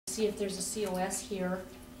see if there's a COS here.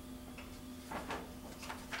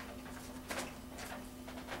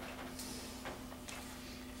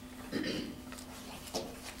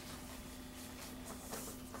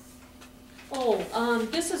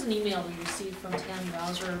 This is an email we received from Tammy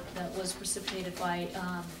Bowser that was precipitated by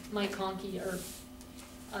Mike Conkey, or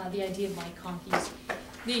the idea of Mike Conkey's.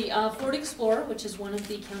 The Ford Explorer, which is one of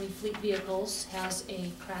the county fleet vehicles, has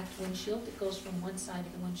a cracked windshield that goes from one side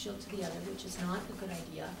of the windshield to the other, which is not a good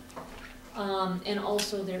idea. And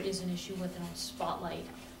also there is an issue with an old spotlight.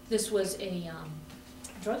 This was a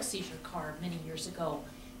drug seizure car many years ago.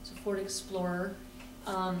 It's a Ford Explorer.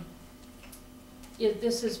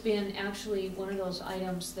 This has been actually one of those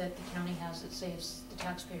items that the county has that saves the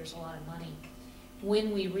taxpayers a lot of money.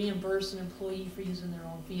 When we reimburse an employee for using their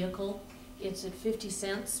own vehicle, it's at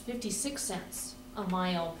 56 cents a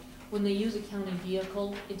mile. When they use a county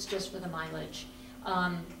vehicle, it's just for the mileage.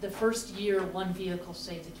 The first year, one vehicle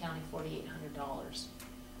saved the county $4,800.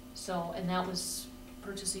 So, and that was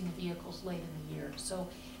purchasing the vehicles late in the year. So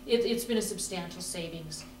it's been a substantial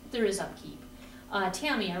savings. There is upkeep.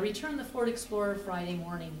 Tammy, I returned the Ford Explorer Friday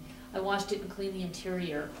morning. I washed it and cleaned the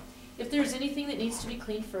interior. If there's anything that needs to be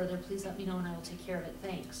cleaned further, please let me know and I will take care of it.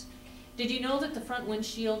 Thanks. Did you know that the front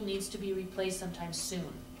windshield needs to be replaced sometime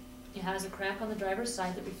soon? It has a crack on the driver's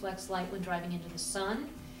side that reflects light when driving into the sun.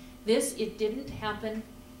 It didn't happen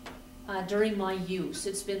during my use.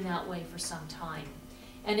 It's been that way for some time.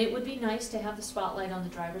 And it would be nice to have the spotlight on the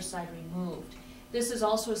driver's side removed. This is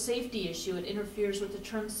also a safety issue. It interferes with the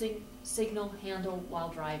turn signal handle while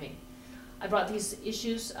driving. I brought these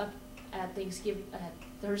issues up at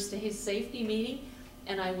Thursday's safety meeting,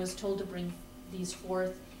 and I was told to bring these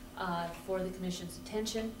forth for the commission's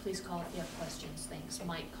attention. Please call if you have questions. Thanks,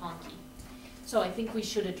 Mike Conkey. So I think we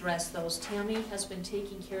should address those. Tammy has been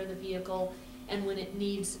taking care of the vehicle, and when it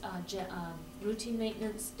needs routine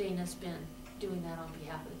maintenance, Dana's been doing that on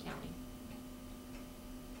behalf of the county.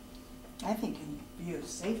 I think in view of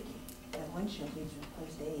safety, that windshield needs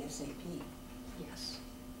replaced ASAP. Yes.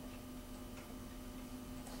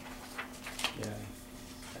 Yeah,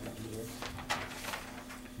 I don't either.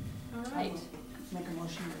 All right. Make a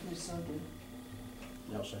motion to do so, do.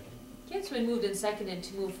 No second. Okay, it's been moved and seconded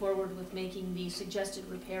to move forward with making the suggested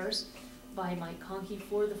repairs by Mike Conkey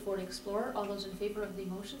for the Ford Explorer. All those in favor of the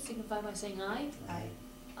motion signify by saying aye. Aye.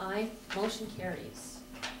 Aye. Motion carries.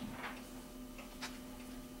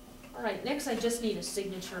 All right, next I just need a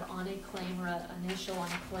signature on a claim, or an initial on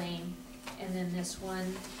a claim, and then this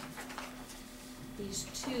one. These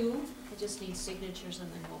two, I just need signatures,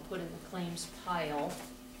 and then we'll put in the claims pile.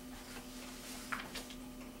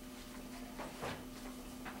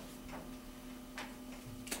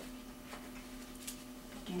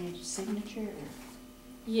 Do you need a signature or?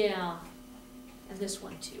 Yeah, and this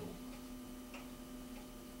one too.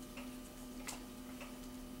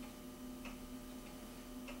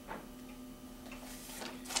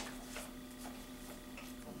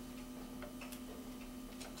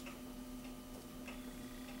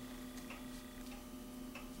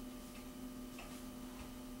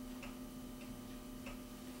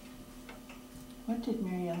 What did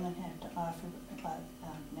Mary Ellen have to offer about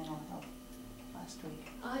mental health last week?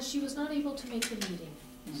 She was not able to make the meeting,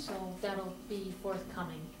 so that'll be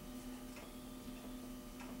forthcoming.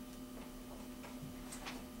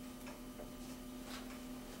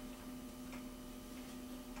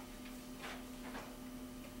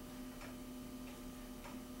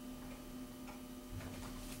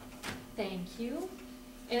 Thank you.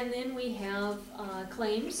 And then we have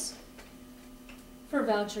claims for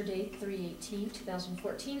voucher date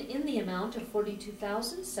 3/18/2014 in the amount of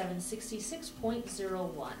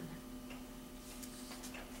 $42,766.01.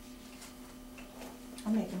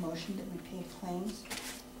 I'll make a motion that we pay claims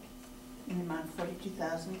in the amount of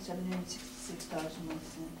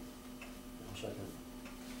 $42,766.01. No second.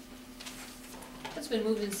 It's been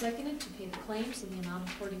moved and seconded to pay the claims in the amount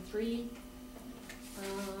of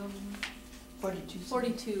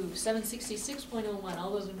 $42,766.01.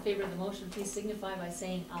 All those in favor of the motion, please signify by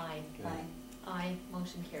saying aye. Okay. Aye. Aye.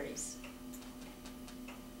 Motion carries.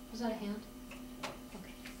 Was that a hand?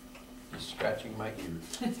 Okay. He's scratching my ear.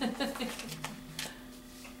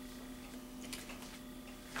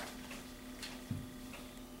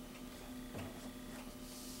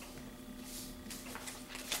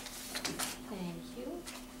 Thank you.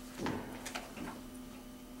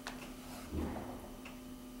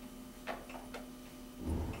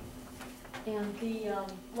 And the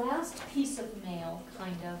last piece of mail,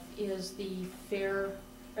 kind of, is the the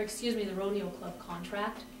Rodeo Club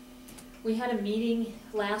contract. We had a meeting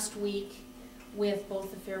last week with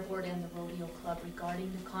both the Fair Board and the Rodeo Club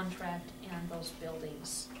regarding the contract and those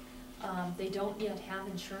buildings. They don't yet have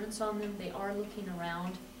insurance on them, they are looking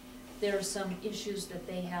around. There are some issues that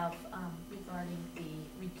they have regarding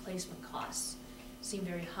the replacement costs, seem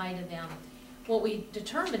very high to them. What we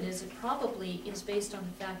determined is it probably is based on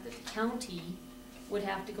the fact that the county would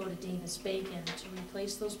have to go to Davis-Bacon to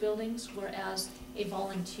replace those buildings, whereas a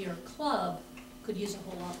volunteer club could use a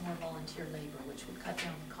whole lot more volunteer labor, which would cut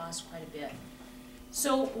down the cost quite a bit.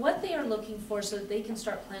 So what they are looking for so that they can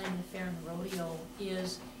start planning the fair and the rodeo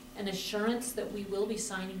is an assurance that we will be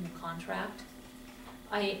signing the contract.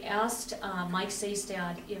 I asked Mike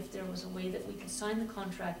Saystad if there was a way that we could sign the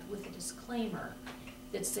contract with a disclaimer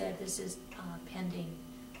that said this is pending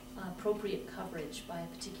appropriate coverage by a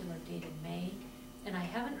particular date in May, and I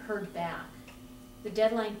haven't heard back. The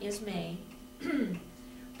deadline is May,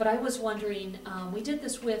 but I was wondering, we did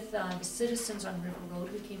this with the citizens on River Road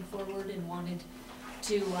who came forward and wanted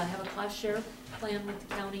to have a cost share plan with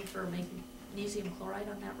the county for magnesium chloride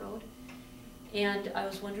on that road. And I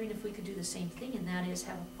was wondering if we could do the same thing, and that is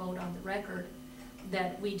have a vote on the record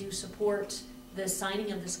that we do support the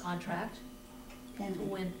signing of this contract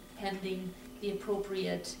when pending the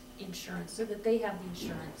appropriate insurance, so that they have the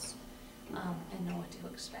insurance and know what to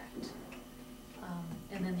expect.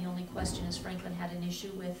 And then the only question is Franklin had an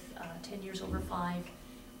issue with 10 years over 5.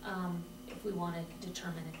 If we want to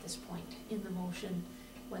determine at this point in the motion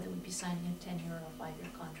whether we'd be signing a 10-year or a 5-year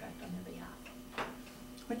contract on their behalf.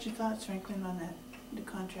 What's your thoughts, Franklin, on that, the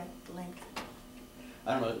contract length?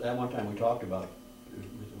 I don't know, at one time we talked about,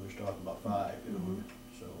 we was talking about 5, you know, Mhm.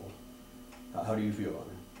 so how do you feel on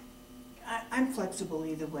it? I'm flexible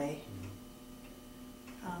either way.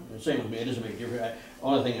 The same with me, it doesn't make a difference.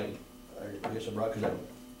 Only thing I guess I brought, because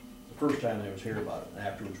the first time I was here about it, and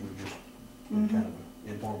afterwards we just Mhm. kind of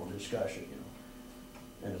informal discussion, you know.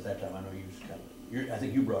 And at that time, I know you was kind of, I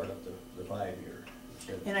think you brought up the 5-year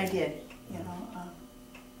instead of. And I did, you know,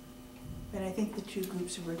 but I think the two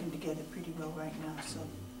groups are working together pretty well right now,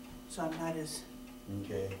 so I'm not as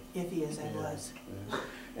Okay. iffy as I Yeah, was. yeah.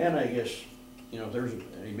 And I guess, you know, if there's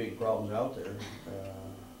any big problems out there,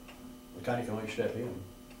 the county can always step in,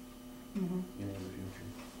 Mhm. you know, in the future.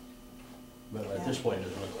 But at this point, it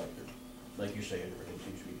doesn't look like they're, like you say, everything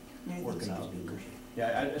seems to be Everything working seems out. to be good.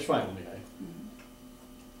 Yeah, it's fine with me. Mhm.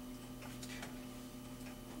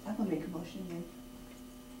 I'm gonna make a motion then,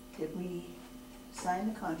 that we sign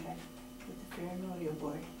the contract with the Fair and Rodeo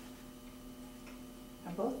Board.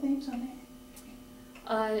 Are both names on there?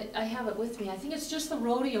 I have it with me. I think it's just the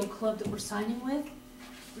rodeo club that we're signing with.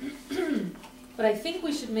 But I think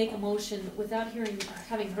we should make a motion without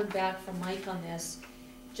having heard back from Mike on this,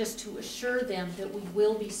 just to assure them that we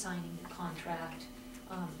will be signing the contract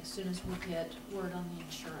as soon as we get word on the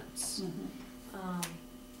insurance.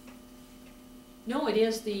 No, it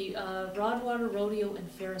is the Broadwater Rodeo and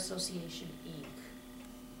Fair Association, Inc.,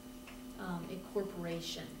 a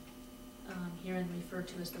corporation, herein referred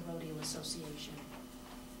to as the Rodeo Association.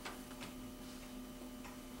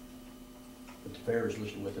 But the fair is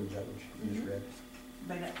listed with them, is that what you just read?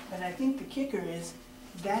 But I think the kicker is,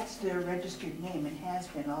 that's their registered name and has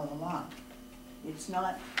been all along. It's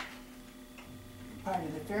not part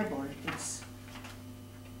of the Fair Board, it's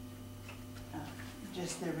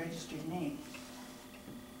just their registered name.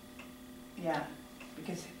 Yeah,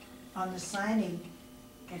 because on the signing,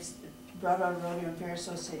 it's the Broadwater Rodeo and Fair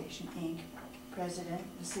Association, Inc., President,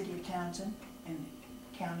 the City of Townsend, and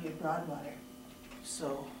County of Broadwater.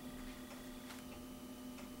 So,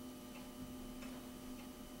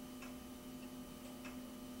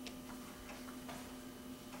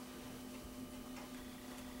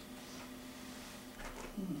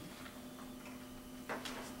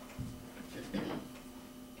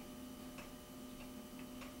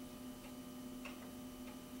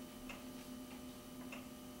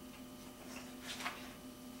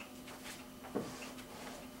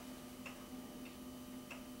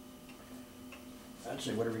 I'd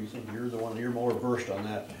say whatever you think, you're the one, you're more versed on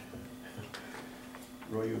that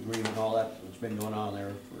rodeo agreement and all that that's been going on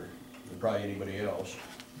there than probably anybody else.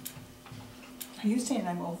 are you saying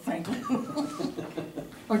I'm old, Franklin?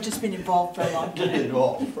 Or just been involved for a long Been time?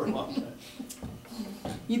 involved for a long time.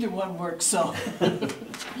 Either one works, so.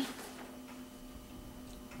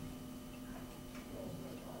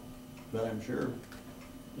 But I'm sure,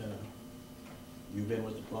 you've been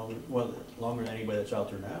with it longer, well, longer than anybody that's out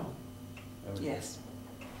there now. I would Yes.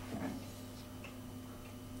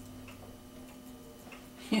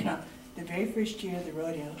 You know, the very first year of the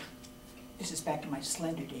rodeo, this is back in my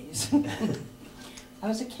slender days, I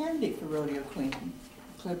was a candidate for rodeo queen,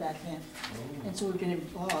 clear back then. Oh. And so we've been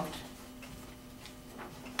involved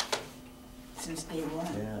since day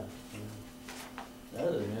one. Yeah,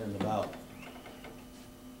 That would have been about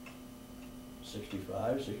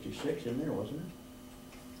 65, 66 in there, wasn't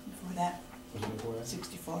it? Before that, Was it before that?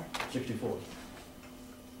 64. 64.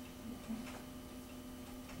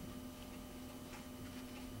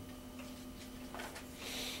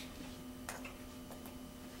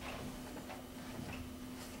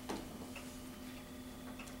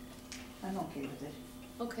 I'm okay with it.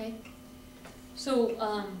 Okay. So, we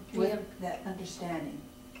have, With that understanding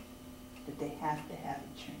that they have to have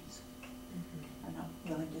insurance. mhm, I'm not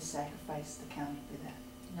willing to sacrifice the county for that.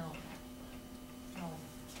 no. No.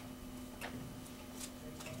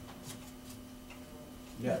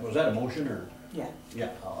 Yeah, was that a motion or? Yeah.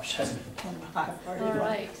 Yeah. Oh, shit. I've already All won.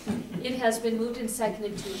 right. It has been moved and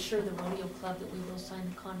seconded to assure the rodeo club that we will sign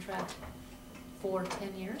the contract for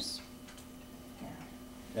 10 years.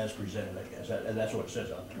 Yeah. As presented, I guess. That's what it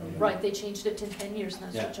says on there. Right, they changed it to 10 years, and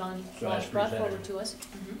that's Yeah. what John So Walsh as brought presented. forward to us.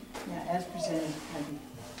 Mhm. Yeah, as presented, I'd be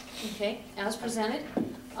Okay, as presented,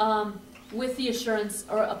 with the assurance,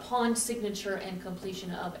 or upon signature and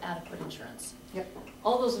completion of adequate insurance. Yep.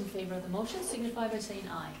 All those in favor of the motion signify by saying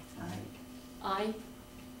aye. aye. Aye,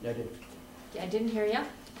 Yeah, I did. yeah, I didn't hear ya.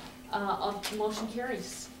 Motion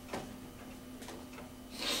carries.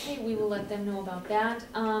 Okay, we will let them know about that.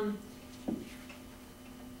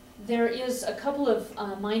 There is a couple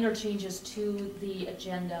of minor changes to the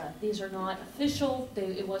agenda. These are not official,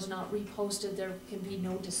 it was not reposted, there can be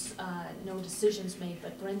no decisions made,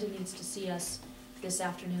 but Brenda needs to see us this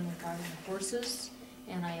afternoon regarding the horses,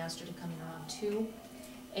 and I asked her to come in around 2.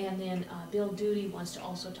 And then Bill Duty wants to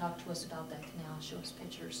also talk to us about that canal, show us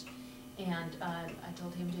pictures. And I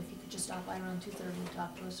told him if he could just stop by around 2:30 and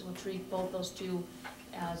talk to us, we'll treat both those two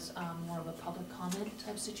as more of a public comment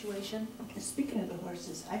type situation. And speaking of the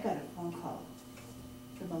horses, I got a phone call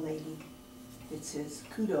from a lady that says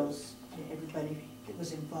kudos to everybody that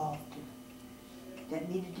was involved, that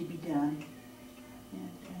needed to be done. And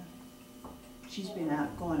she's been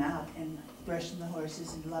going out and brushing the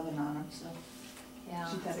horses and loving on them, so Yeah,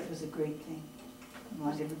 she thought it was a great thing. I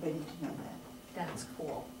want everybody to know that. that's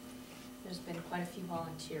cool. There's been quite a few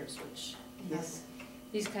volunteers, which, you know, Yes.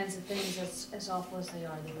 these kinds of things, as awful as they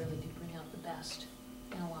are, they really do bring out the best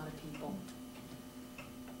in a lot of people.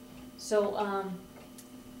 So,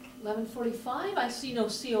 11:45, I see no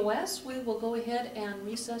COS, we will go ahead and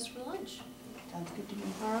recess for lunch. Sounds good to me.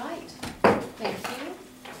 All right, thank you.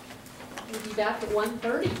 We'll be back at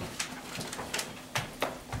 1:30.